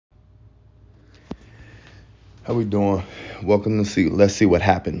How we doing? Welcome to see. Let's see what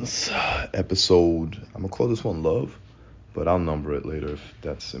happens. Episode. I'm gonna call this one love, but I'll number it later if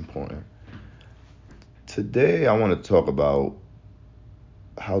that's important. Today, I want to talk about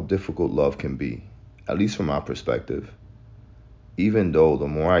how difficult love can be, at least from my perspective. Even though the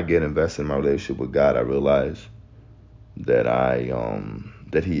more I get invested in my relationship with God, I realize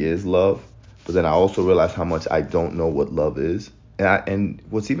that He is love. But then I also realize how much I don't know what love is. And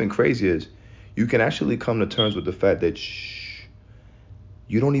what's even crazier is you can actually come to terms with the fact that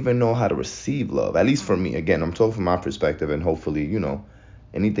you don't even know how to receive love. At least for me. Again, I'm talking from my perspective, and hopefully,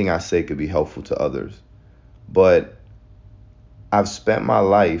 anything I say could be helpful to others. But I've spent my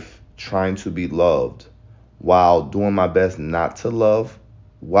life trying to be loved while doing my best not to love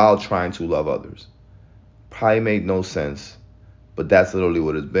while trying to love others. Probably made no sense, but that's literally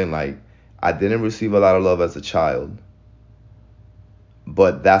what it's been like. I didn't receive a lot of love as a child,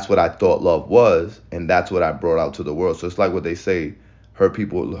 but that's what I thought love was, and that's what I brought out to the world. So it's like what they say, hurt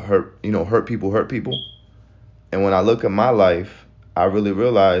people hurt people. And when I look at my life, I really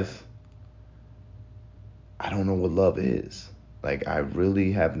realize I don't know what love is. Like, I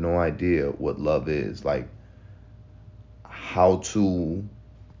really have no idea what love is. Like, how to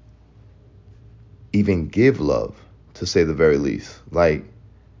even give love, to say the very least. Like,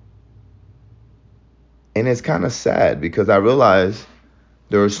 and it's kind of sad because I realize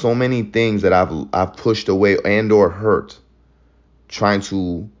there are so many things that I've pushed away and or hurt trying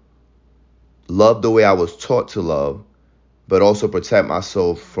to love the way I was taught to love, but also protect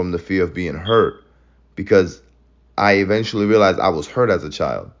myself from the fear of being hurt because I eventually realized I was hurt as a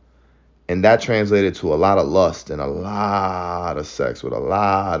child. And that translated to a lot of lust and a lot of sex with a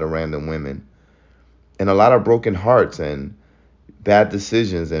lot of random women and a lot of broken hearts and bad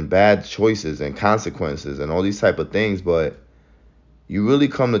decisions and bad choices and consequences and all these type of things. But you really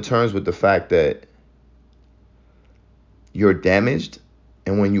come to terms with the fact that you're damaged.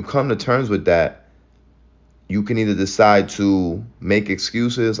 And when you come to terms with that, you can either decide to make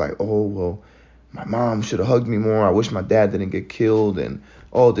excuses like, oh, well, my mom should have hugged me more. I wish my dad didn't get killed. And,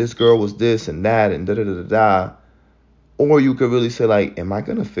 oh, this girl was this and that and da da da da da. Or you could really say, like, am I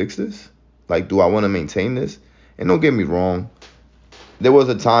going to fix this? Like, do I want to maintain this? And don't get me wrong. There was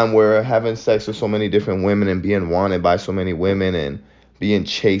a time where having sex with so many different women and being wanted by so many women and being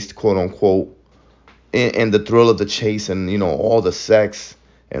chased, quote unquote, and the thrill of the chase and, all the sex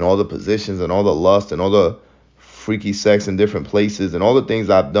and all the positions and all the lust and all the freaky sex in different places and all the things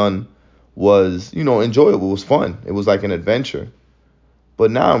I've done was, enjoyable. It was fun. It was like an adventure. But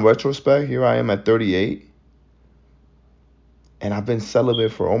now in retrospect, here I am at 38 and I've been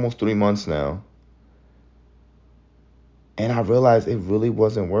celibate for almost 3 months now. And I realized it really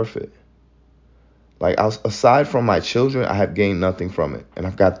wasn't worth it. Like, aside from my children, I have gained nothing from it. And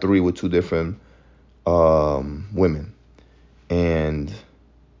I've got three with two different women. And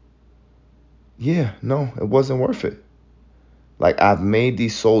yeah, no, it wasn't worth it. Like, I've made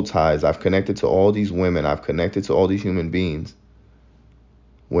these soul ties. I've connected to all these women. I've connected to all these human beings.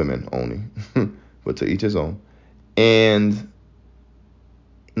 Women only, but to each his own. And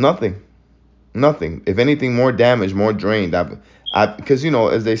nothing. Nothing. If anything, more damage, more drained. Because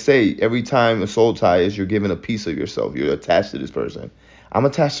as they say, every time a soul tie is, you're giving a piece of yourself. You're attached to this person. I'm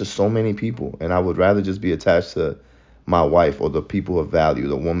attached to so many people, and I would rather just be attached to my wife or the people of value,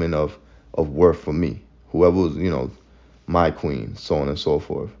 the woman of worth for me, whoever was, my queen, so on and so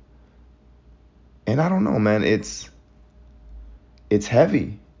forth. And I don't know, man. It's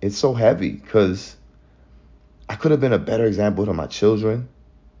heavy. It's so heavy because I could have been a better example to my children.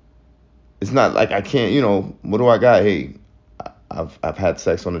 It's not like I can't, what do I got? Hey, I've had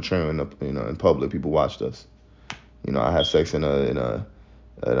sex on the train in in public. People watched us. I had sex in a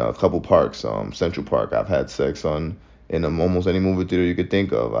couple parks, Central Park. I've had sex in almost any movie theater you could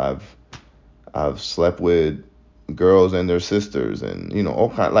think of. I've slept with girls and their sisters, and all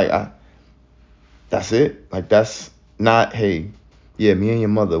kind like that's it. Like, that's not, hey, yeah, me and your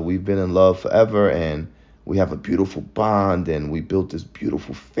mother, we've been in love forever, and we have a beautiful bond, and we built this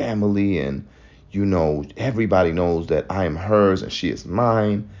beautiful family, and everybody knows that I am hers and she is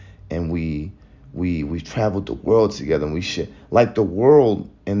mine, and we've traveled the world together, and we share. Like, the world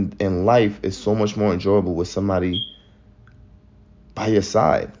and life is so much more enjoyable with somebody by your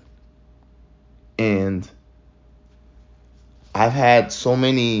side. And I've had so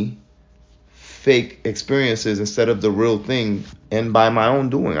many fake experiences instead of the real thing, and by my own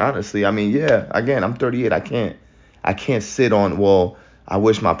doing, honestly. I mean, yeah, again, I'm 38. I can't sit on, well, I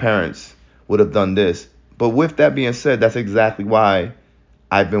wish my parents would have done this. But with that being said, that's exactly why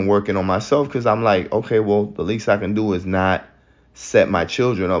I've been working on myself, because I'm like, okay, well, the least I can do is not set my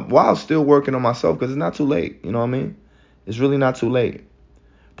children up while still working on myself, because it's not too late. You know what I mean? It's really not too late.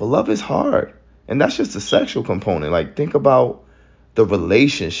 But love is hard. And that's just the sexual component. Like, think about the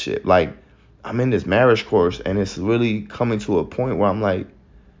relationship. Like, I'm in this marriage course, and it's really coming to a point where I'm like,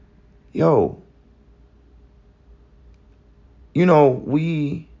 yo,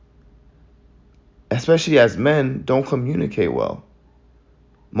 we, especially as men, don't communicate well.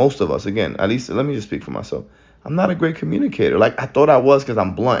 Most of us, again, at least let me just speak for myself. I'm not a great communicator. Like, I thought I was, because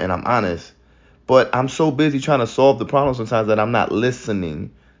I'm blunt and I'm honest. But I'm so busy trying to solve the problem sometimes that I'm not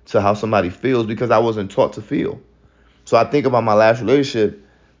listening to how somebody feels, because I wasn't taught to feel. So I think about my last relationship,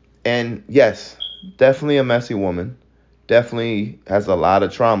 and yes, definitely a messy woman. Definitely has a lot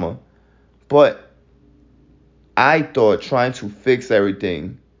of trauma. But I thought trying to fix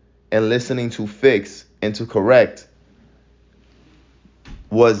everything and listening to fix and to correct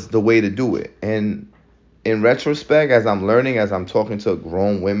was the way to do it. And in retrospect, as I'm learning, as I'm talking to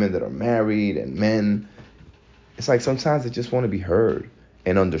grown women that are married and men, it's like sometimes they just want to be heard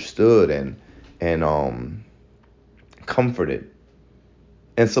and understood and comforted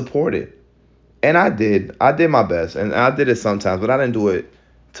and supported. And I did my best, and I did it sometimes, but I didn't do it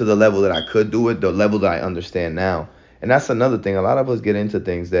to the level that I could do it, the level that I understand now. And that's another thing. A lot of us get into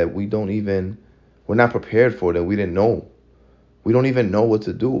things that we're not prepared for, that we didn't know. We don't even know what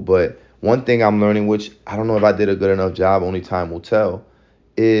to do. But one thing I'm learning, which I don't know if I did a good enough job, only time will tell,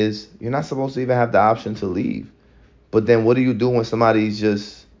 is you're not supposed to even have the option to leave. But then what do you do when somebody's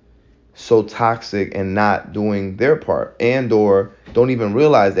just so toxic and not doing their part, and or don't even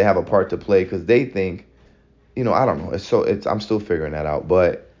realize they have a part to play because they think, I don't know. I'm still figuring that out.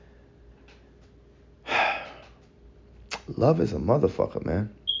 But love is a motherfucker,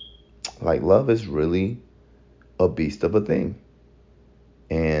 man. Like, love is really a beast of a thing.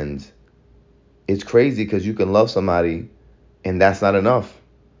 And it's crazy because you can love somebody and that's not enough.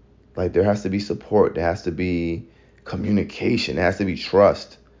 Like, there has to be support. There has to be communication. There has to be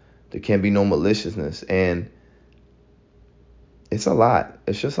trust. There can't be no maliciousness. And it's a lot.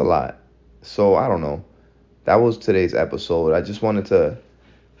 It's just a lot. So I don't know. That was today's episode. I just wanted to,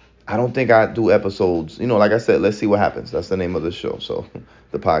 I don't think I do episodes, like I said, let's see what happens. That's the name of the show. So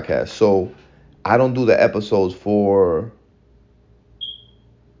the podcast. So I don't do the episodes for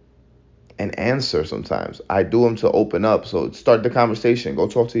an answer sometimes. I do them to open up. So start the conversation. Go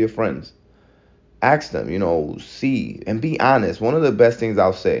talk to your friends. Ask them, see and be honest. One of the best things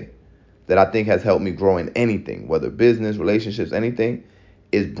I'll say that I think has helped me grow in anything, whether business, relationships, anything,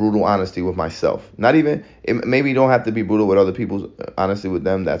 is brutal honesty with myself. Not even, maybe you don't have to be brutal with other people's honesty with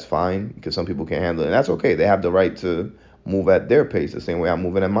them. That's fine, because some people can't handle it. And that's okay. They have the right to move at their pace the same way I'm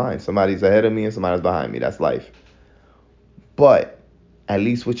moving at mine. Somebody's ahead of me and somebody's behind me. That's life. But at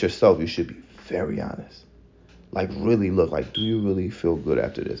least with yourself, you should be very honest. Like, really look, like, do you really feel good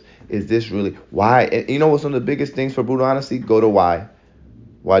after this? Is this really why? And you know what's one of the biggest things for brutal honesty? Go to why.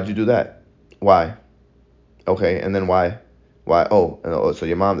 Why'd you do that? Why? Okay, and then why? Why? Oh, so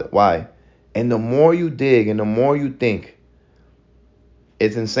your mom, why? And the more you dig and the more you think,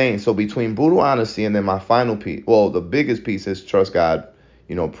 it's insane. So between brutal honesty and then my final piece, well, the biggest piece is trust God,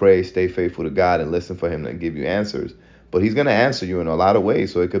 pray, stay faithful to God, and listen for him to give you answers. But he's going to answer you in a lot of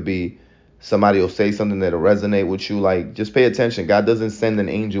ways. So it could be somebody will say something that'll resonate with you. Like, just pay attention. God doesn't send an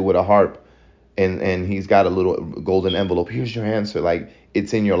angel with a harp and he's got a little golden envelope. Here's your answer. Like,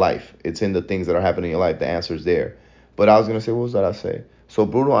 it's in your life. It's in the things that are happening in your life. The answer's there. But I was going to say, what was that I say? So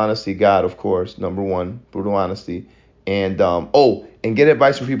brutal honesty, God, of course, number one, brutal honesty. And get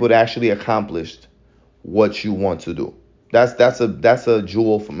advice from people that actually accomplished what you want to do. That's a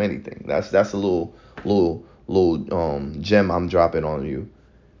jewel from anything. That's a little gem I'm dropping on you.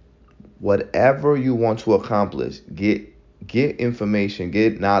 Whatever you want to accomplish, get information,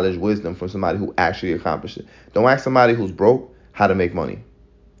 get knowledge, wisdom from somebody who actually accomplished it. Don't ask somebody who's broke how to make money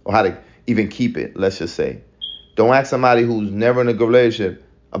or how to even keep it, let's just say. Don't ask somebody who's never in a good relationship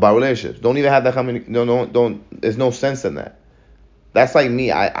about relationships. Don't even have that don't, there's no sense in that. That's like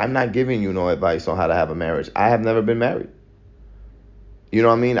me. I'm not giving you no advice on how to have a marriage. I have never been married. You know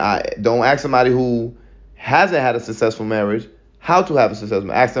what I mean? I don't ask somebody who hasn't had a successful marriage how to have a successful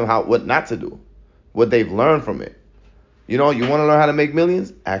marriage. Ask them what not to do, what they've learned from it. You want to learn how to make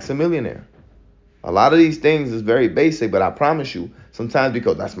millions? Ask a millionaire. A lot of these things is very basic, but I promise you, sometimes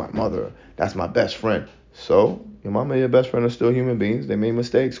because that's my mother, that's my best friend. So your mom and your best friend are still human beings. They made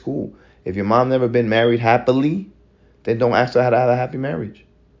mistakes. Cool. If your mom never been married happily, then don't ask her how to have a happy marriage.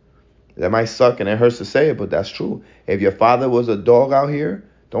 That might suck and it hurts to say it, but that's true. If your father was a dog out here,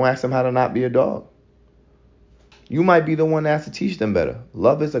 don't ask him how to not be a dog. You might be the one that has to teach them better.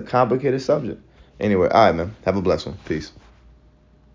 Love is a complicated subject. Anyway, all right, man. Have a blessed one. Peace.